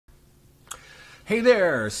Hey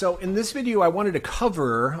there! So in this video I wanted to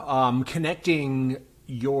cover connecting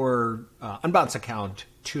your Unbounce account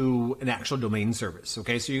to an actual domain service.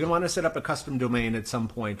 Okay, so you're going to want to set up a custom domain at some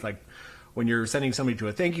point, like when you're sending somebody to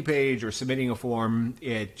a thank you page or submitting a form.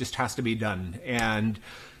 It just has to be done. And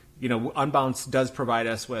you know, Unbounce does provide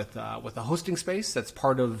us with a hosting space that's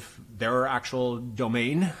part of their actual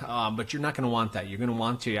domain, but you're not going to want that. You're going to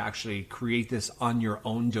want to actually create this on your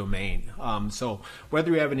own domain. So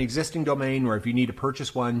whether you have an existing domain or if you need to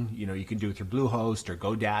purchase one, you know, you can do it through Bluehost or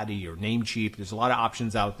GoDaddy or Namecheap. There's a lot of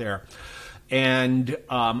options out there. And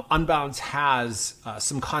Unbounce has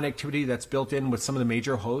some connectivity that's built in with some of the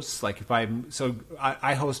major hosts. Like if I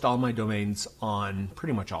host all my domains on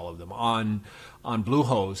pretty much all of them on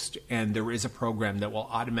Bluehost, and there is a program that will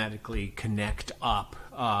automatically connect up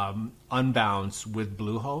Unbounce with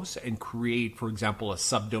Bluehost and create, for example, a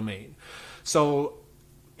subdomain. So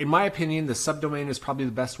in my opinion, the subdomain is probably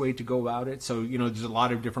the best way to go about it. So, you know, there's a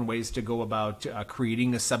lot of different ways to go about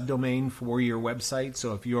creating a subdomain for your website.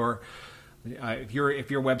 So if your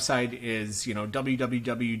website is, you know,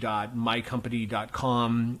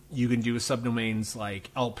 www.mycompany.com, you can do subdomains like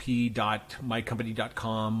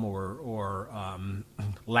lp.mycompany.com or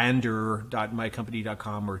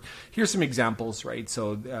lander.mycompany.com, or here's some examples, right?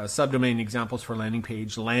 So subdomain examples for landing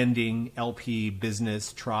page: landing, LP,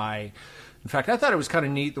 business, try. In fact, I thought it was kind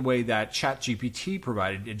of neat the way that ChatGPT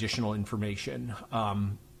provided additional information.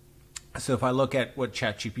 So if I look at what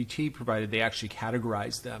ChatGPT provided, they actually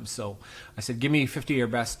categorized them. So I said, give me 50 of your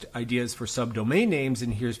best ideas for subdomain names,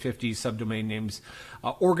 and here's 50 subdomain names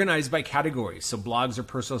organized by category. So blogs or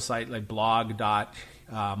personal site like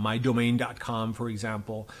blog.mydomain.com, for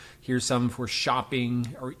example. Here's some for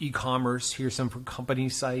shopping or e-commerce. Here's some for company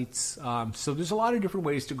sites. So there's a lot of different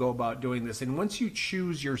ways to go about doing this. And once you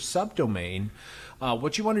choose your subdomain,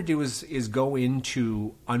 what you want to do is go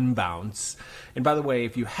into Unbounce. And by the way,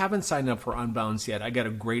 if you haven't signed up for Unbounce yet, I got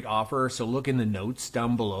a great offer. So look in the notes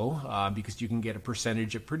down below because you can get a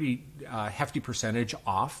pretty hefty percentage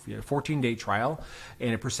off, 14-day trial,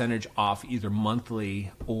 and a percentage off either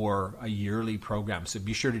monthly or a yearly program. So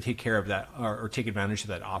be sure to take care of that or take advantage of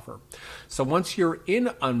that offer. So once you're in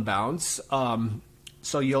Unbounce,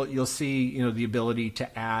 so you'll see, you know, the ability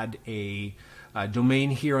to add a domain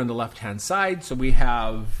here on the left hand side. So we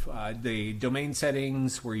have the domain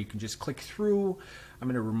settings where you can just click through. I'm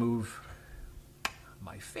going to remove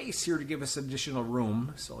my face here to give us additional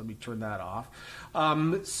room, so let me turn that off.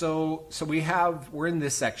 So we're in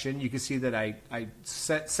this section. You can see that I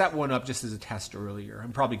set one up just as a test earlier.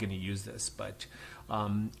 I'm probably going to use this, but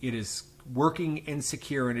it is working and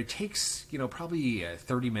secure, and it takes, you know, probably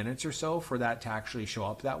 30 minutes or so for that to actually show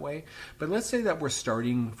up that way. But let's say that we're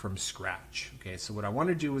starting from scratch. Okay, so what I want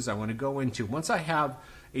to do is I want to go into, once I have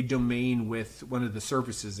a domain with one of the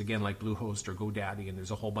services, again like Bluehost or GoDaddy, and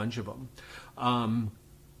there's a whole bunch of them,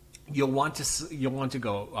 you'll want to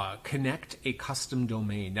go connect a custom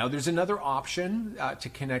domain. Now there's another option to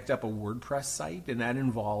connect up a WordPress site, and that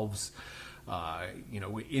involves you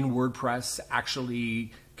know, in WordPress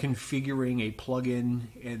actually configuring a plugin,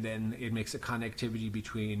 and then it makes a connectivity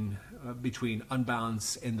between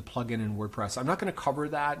Unbounce and the plugin in WordPress. I'm not going to cover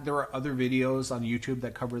that. There are other videos on YouTube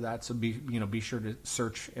that cover that, so be sure to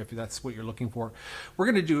search if that's what you're looking for. We're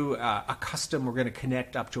going to do we're going to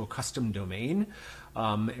connect up to a custom domain,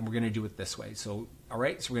 and we're going to do it this way. So all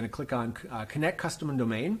right, so we're going to click on Connect Custom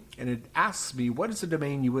Domain, and it asks me, what is the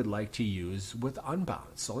domain you would like to use with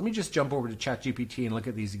Unbounce? So let me just jump over to ChatGPT and look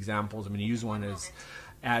at these examples. I'm going to use one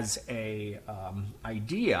as a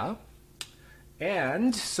idea.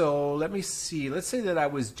 And so let me see. Let's say that I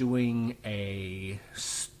was doing a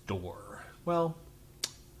store. Well,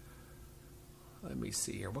 let me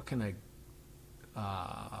see here. What can I...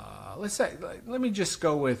 let me just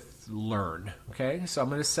go with learn. Okay, so I'm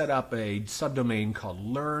going to set up a subdomain called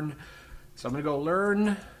learn. So I'm going to go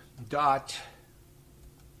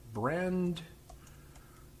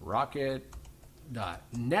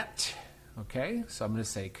learn.brandrocket.net. Okay, so I'm going to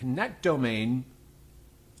say connect domain,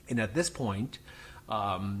 and at this point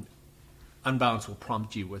Unbounce will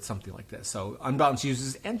prompt you with something like this. So Unbounce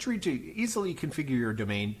uses entry to easily configure your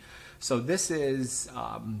domain. So this is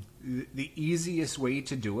the easiest way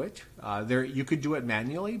to do it. You could do it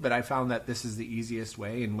manually, but I found that this is the easiest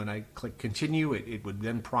way. And when I click continue, it would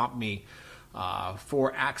then prompt me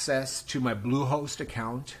for access to my Bluehost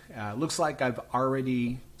account. Looks like I've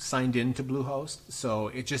already signed in to Bluehost, so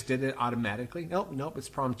it just did it automatically. Nope, it's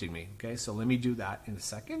prompting me. Okay, so let me do that in a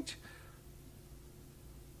second.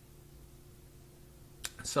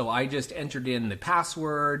 So I just entered in the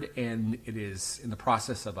password, and it is in the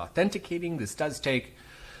process of authenticating. This does take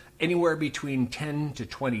anywhere between 10 to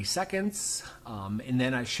 20 seconds, and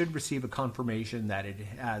then I should receive a confirmation that it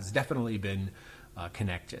has definitely been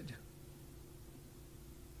connected.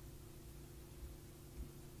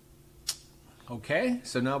 Okay,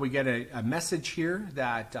 so now we get a message here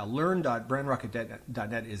that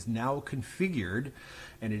learn.brandrocket.net is now configured,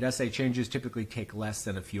 and it does say changes typically take less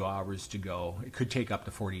than a few hours to go. It could take up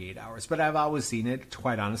to 48 hours, but I've always seen it,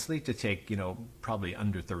 quite honestly, to take, probably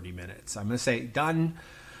under 30 minutes. I'm going to say done.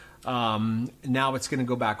 Now it's going to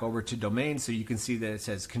go back over to domain, so you can see that it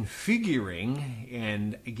says configuring,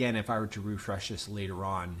 and again, if I were to refresh this later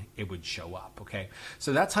on, it would show up. Okay,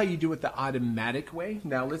 so that's how you do it the automatic way.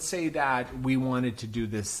 Now let's say that we wanted to do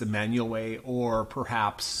this the manual way, or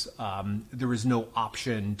perhaps there was no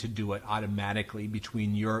option to do it automatically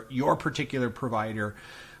between your particular provider,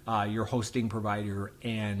 your hosting provider,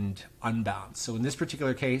 and Unbounce. So in this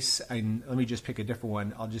particular case, and let me just pick a different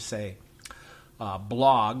one, I'll just say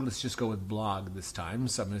blog. Let's just go with blog this time.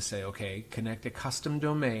 So I'm going to say, okay, connect a custom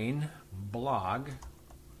domain, blog,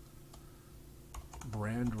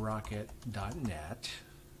 brandrocket.net.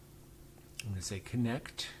 I'm going to say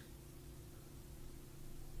connect.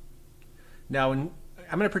 Now, I'm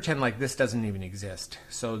going to pretend like this doesn't even exist.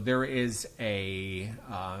 So there is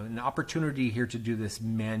an opportunity here to do this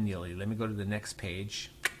manually. Let me go to the next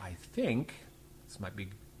page. I think this might be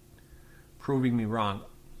proving me wrong.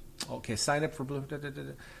 Okay, sign up for Blue.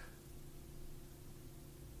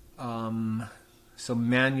 So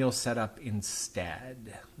manual setup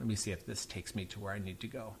instead. Let me see if this takes me to where I need to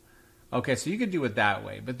go. Okay, so you could do it that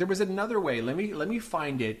way, but there was another way. Let me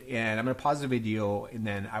find it, and I'm going to pause the video, and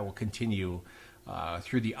then I will continue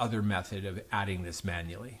through the other method of adding this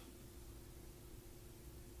manually.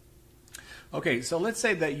 Okay, so let's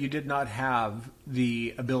say that you did not have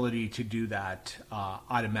the ability to do that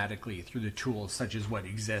automatically through the tools such as what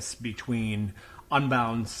exists between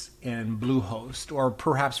Unbounce and Bluehost, or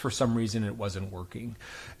perhaps for some reason it wasn't working.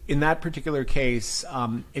 In that particular case,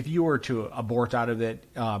 if you were to abort out of it,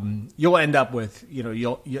 you'll end up with,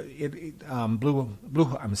 Bluehost.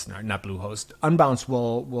 Unbounce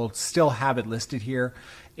will still have it listed here,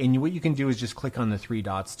 and what you can do is just click on the three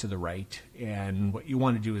dots to the right, and what you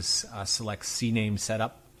want to do is select CNAME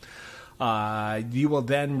Setup. You will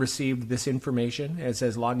then receive this information. It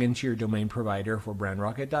says log into your domain provider for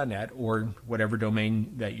brandrocket.net or whatever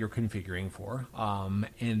domain that you're configuring for,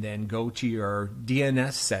 and then go to your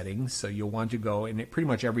DNS settings. So you'll want to go, and pretty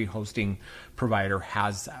much every hosting provider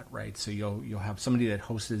has that, right? So you'll have somebody that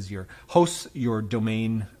hosts your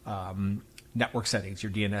domain network settings,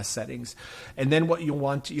 your DNS settings, and then what you'll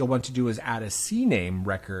want to do is add a CNAME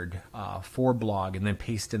record for blog, and then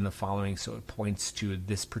paste in the following so it points to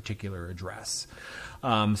this particular address.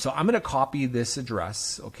 So I'm going to copy this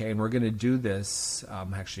address, okay, and we're going to do this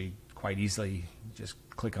actually quite easily. Just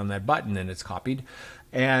click on that button and it's copied.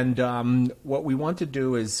 And what we want to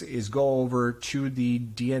do is go over to the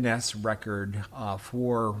DNS record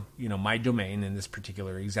for my domain in this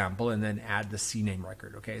particular example, and then add the CNAME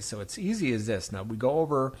record. Okay, so it's easy as this. Now we go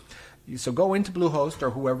over, so go into Bluehost or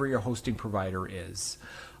whoever your hosting provider is,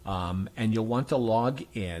 and you'll want to log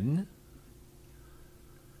in.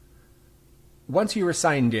 Once you are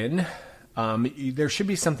signed in, there should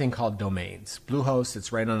be something called domains. Bluehost,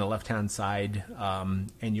 it's right on the left-hand side, and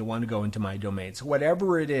you want to go into my domain. So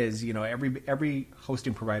whatever it is, every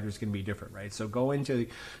hosting provider is going to be different, right? So go into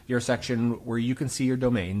your section where you can see your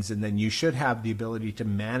domains, and then you should have the ability to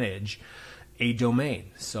manage a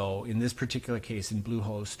domain. So in this particular case in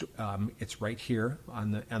Bluehost, it's right here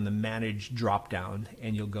on the manage drop down,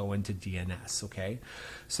 and you'll go into DNS. Okay,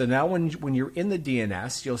 so now when you're in the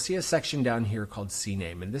DNS, you'll see a section down here called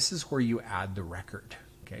CNAME, and this is where you add the record.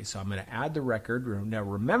 Okay, so I'm going to add the record. Now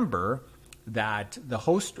remember that the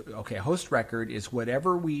host record is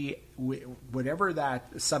whatever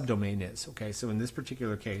that subdomain is. Okay, so in this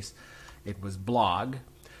particular case, it was blog.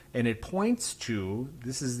 And it points to,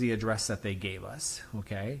 this is the address that they gave us,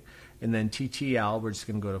 okay? And then TTL, we're just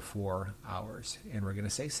going to go to 4 hours, and we're going to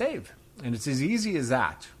say save. And it's as easy as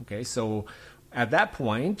that, okay? So at that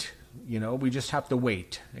point, we just have to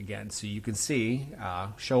wait again. So you can see,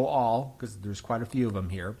 show all, because there's quite a few of them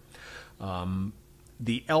here.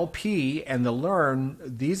 The LP and the learn,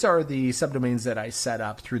 these are the subdomains that I set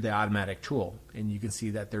up through the automatic tool. And you can see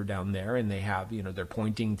that they're down there, and they have, they're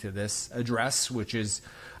pointing to this address, which is,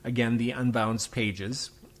 again, the Unbounce pages.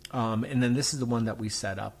 And then this is the one that we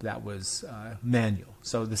set up that was manual.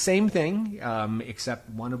 So the same thing, except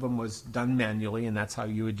one of them was done manually, and that's how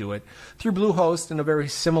you would do it through Bluehost in a very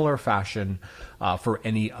similar fashion for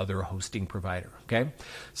any other hosting provider. Okay.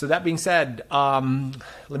 So that being said,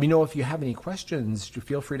 let me know if you have any questions.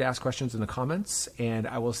 Feel free to ask questions in the comments. And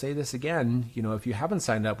I will say this again, if you haven't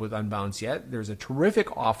signed up with Unbounce yet, there's a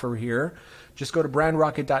terrific offer here. Just go to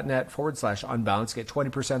brandrocket.net/Unbounce. Get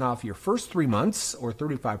 20% off your first 3 months or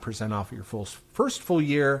 35% off your first full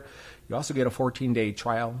year. You also get a 14-day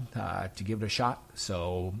trial to give it a shot.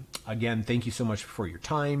 So again, thank you so much for your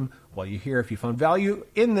time. While you're here, if you found value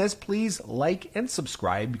in this, please like and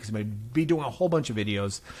subscribe because I might be doing a whole bunch of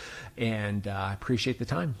videos. And I appreciate the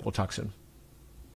time. We'll talk soon.